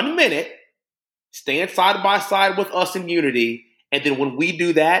like 1 minute, stand side by side with us in unity, and then when we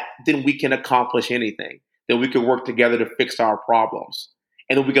do that, then we can accomplish anything. Then we can work together to fix our problems.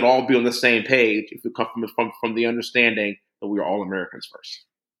 And then we can all be on the same page if we come from the understanding that we are all Americans first.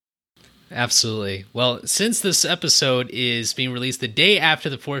 Absolutely. Well, since this episode is being released the day after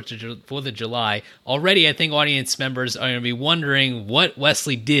the 4th of July, already I think audience members are going to be wondering what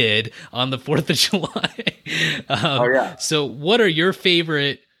Wesley did on the 4th of July. Oh, yeah. So what are your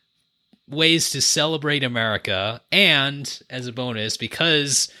favorite ways to celebrate America? And as a bonus,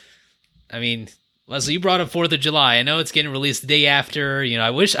 because, I mean, Leslie, you brought up 4th of July. I know it's getting released the day after. You know, I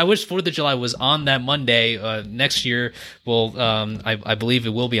wish 4th of July was on that Monday. Next year, well, I believe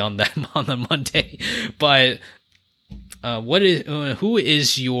it will be on the Monday. But who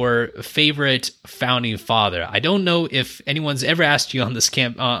is your favorite founding father? I don't know if anyone's ever asked you on this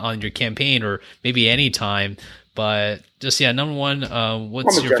on your campaign or maybe any time. But just number one,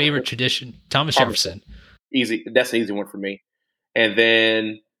 what's your favorite tradition? Thomas Jefferson. Easy. That's an easy one for me. And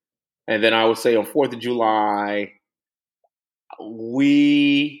then I would say on 4th of July,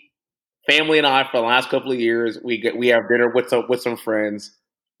 family and I, for the last couple of years, we have dinner with some friends,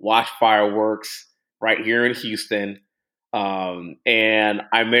 watch fireworks right here in Houston, and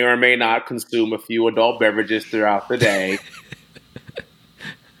I may or may not consume a few adult beverages throughout the day.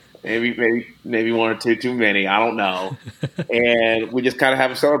 maybe one or two too many. I don't know. And we just kind of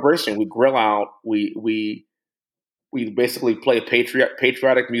have a celebration. We grill out. We basically play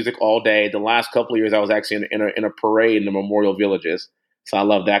patriotic music all day. The last couple of years, I was actually in a parade in the Memorial Villages. So I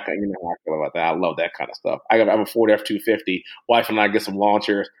love that. You know how I feel about that. I love that kind of stuff. I have a Ford F-250. Wife and I get some lawn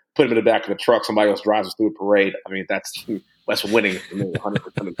chairs, put them in the back of the truck. Somebody else drives us through a parade. I mean, that's winning for me 100%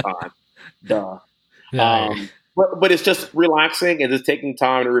 of the time. Duh. Right. But it's just relaxing and just taking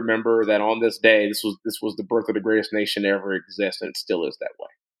time to remember that on this day, this was the birth of the greatest nation to ever exist, and it still is that way.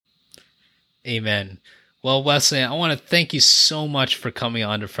 Amen. Well, Wesley, I want to thank you so much for coming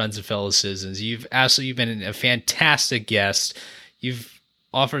on to Friends and Fellow Citizens. You've been a fantastic guest. You've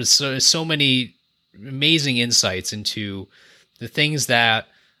offered so many amazing insights into the things that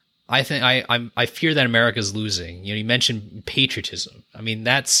I think I fear that America is losing. You know, you mentioned patriotism. I mean,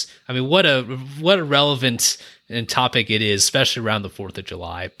 what a relevant topic it is, especially around the 4th of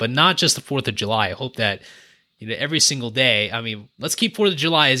July. But not just the 4th of July. I hope that every single day. I mean, let's keep 4th of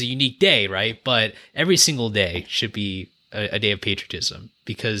July as a unique day, right? But every single day should be a day of patriotism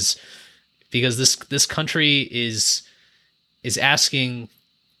because this country is asking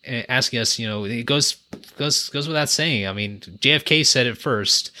us. You know, it goes without saying. I mean, JFK said it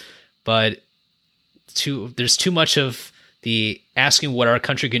first, but there's too much of the asking what our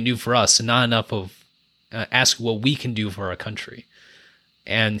country can do for us, and not enough of asking what we can do for our country.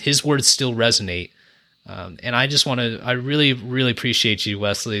 And his words still resonate. And I really, really appreciate you,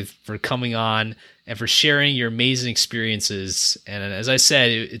 Wesley, for coming on and for sharing your amazing experiences. And as I said,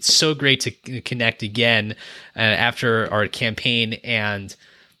 it's so great to connect again after our campaign. And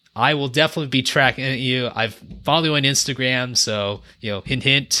I will definitely be tracking you. I've followed you on Instagram, so hint,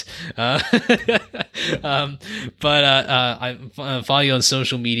 hint. But I follow you on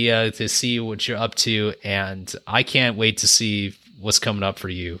social media to see what you're up to, and I can't wait to see what's coming up for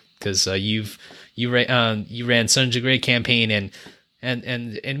you because you ran such a great campaign, and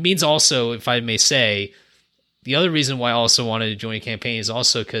it means also, if I may say, the other reason why I also wanted to join a campaign is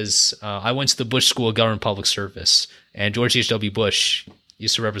also because I went to the Bush School of Government Public Service, and George H.W. Bush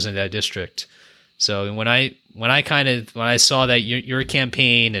used to represent that district. So when I saw that your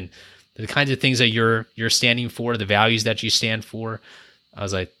campaign and the kinds of things that you're standing for, the values that you stand for, I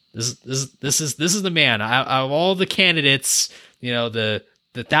was like, this is the man. Out of all the candidates, the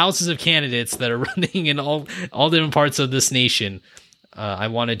thousands of candidates that are running in all different parts of this nation, I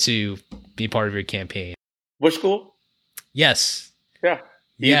wanted to be part of your campaign. Bush School? Yes. Yeah.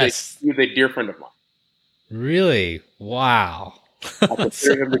 Yes. He's a dear friend of mine. Really? Wow. I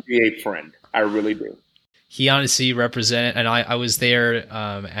consider him to be a friend. I really do. He honestly represented, and I was there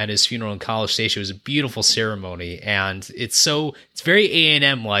at his funeral in College Station. It was a beautiful ceremony, and it's very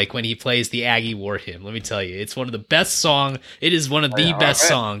A&M like when he plays the Aggie War Hymn. Let me tell you, it's one of the best songs. It is one of the best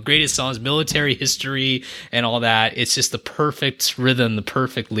songs, greatest songs, military history, and all that. It's just the perfect rhythm, the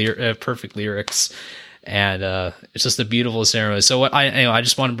perfect lyrics, and it's just a beautiful ceremony. So I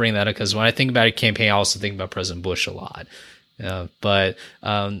just want to bring that up because when I think about a campaign, I also think about President Bush a lot. But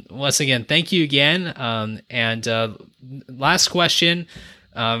once again, thank you again. And last question,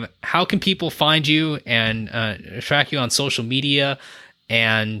 how can people find you and track you on social media?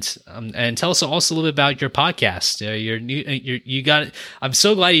 And tell us also a little bit about your podcast. You got. I'm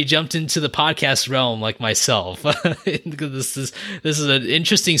so glad you jumped into the podcast realm like myself. Because this is an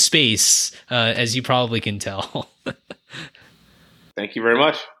interesting space, as you probably can tell. Thank you very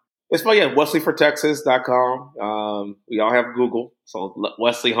much. It's fun, yeah, WesleyForTexas.com. We all have Google, so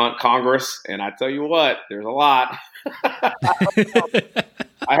Wesley Hunt Congress, and I tell you what, there's a lot. I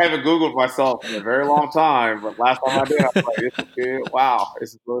haven't Googled myself in a very long time, but last time I did, I was like, this is good. Wow.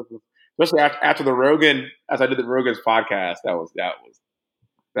 This is especially after the Rogan, as I did the Rogan's podcast,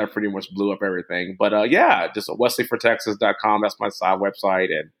 that pretty much blew up everything. But yeah, just WesleyForTexas.com. That's my side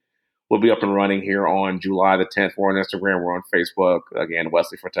website, and we'll be up and running here on July the 10th. We're on Instagram. We're on Facebook. Again,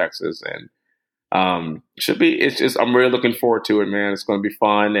 Wesley for Texas. And I'm really looking forward to it, man. It's going to be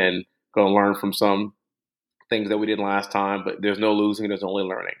fun and going to learn from some things that we did last time, but there's no losing. There's only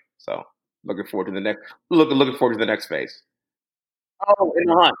learning. So looking forward to the next phase. Oh, In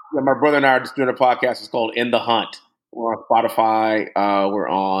the Hunt. Yeah, my brother and I are just doing a podcast. It's called In the Hunt. We're on Spotify. We're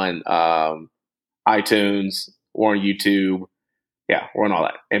on iTunes. We're on YouTube. Yeah, we're on all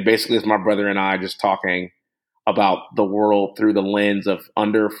that. And basically it's my brother and I just talking about the world through the lens of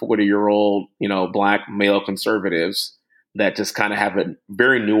under 40-year-old, Black male conservatives that just kind of have a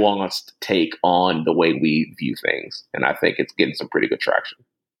very nuanced take on the way we view things. And I think it's getting some pretty good traction.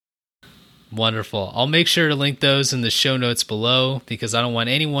 Wonderful. I'll make sure to link those in the show notes below because I don't want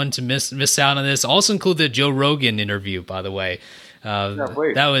anyone to miss out on this. Also include the Joe Rogan interview, by the way.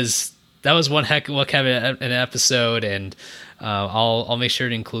 That was one heck of an episode, and I'll make sure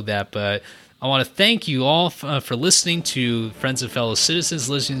to include that. But I want to thank you all for listening to Friends and Fellow Citizens,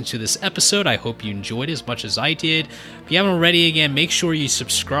 listening to this episode. I hope you enjoyed it as much as I did. If you haven't already, again, make sure you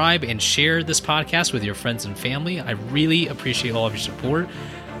subscribe and share this podcast with your friends and family. I really appreciate all of your support.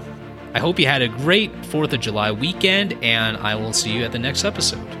 I hope you had a great 4th of July weekend, and I will see you at the next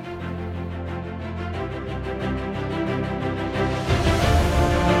episode.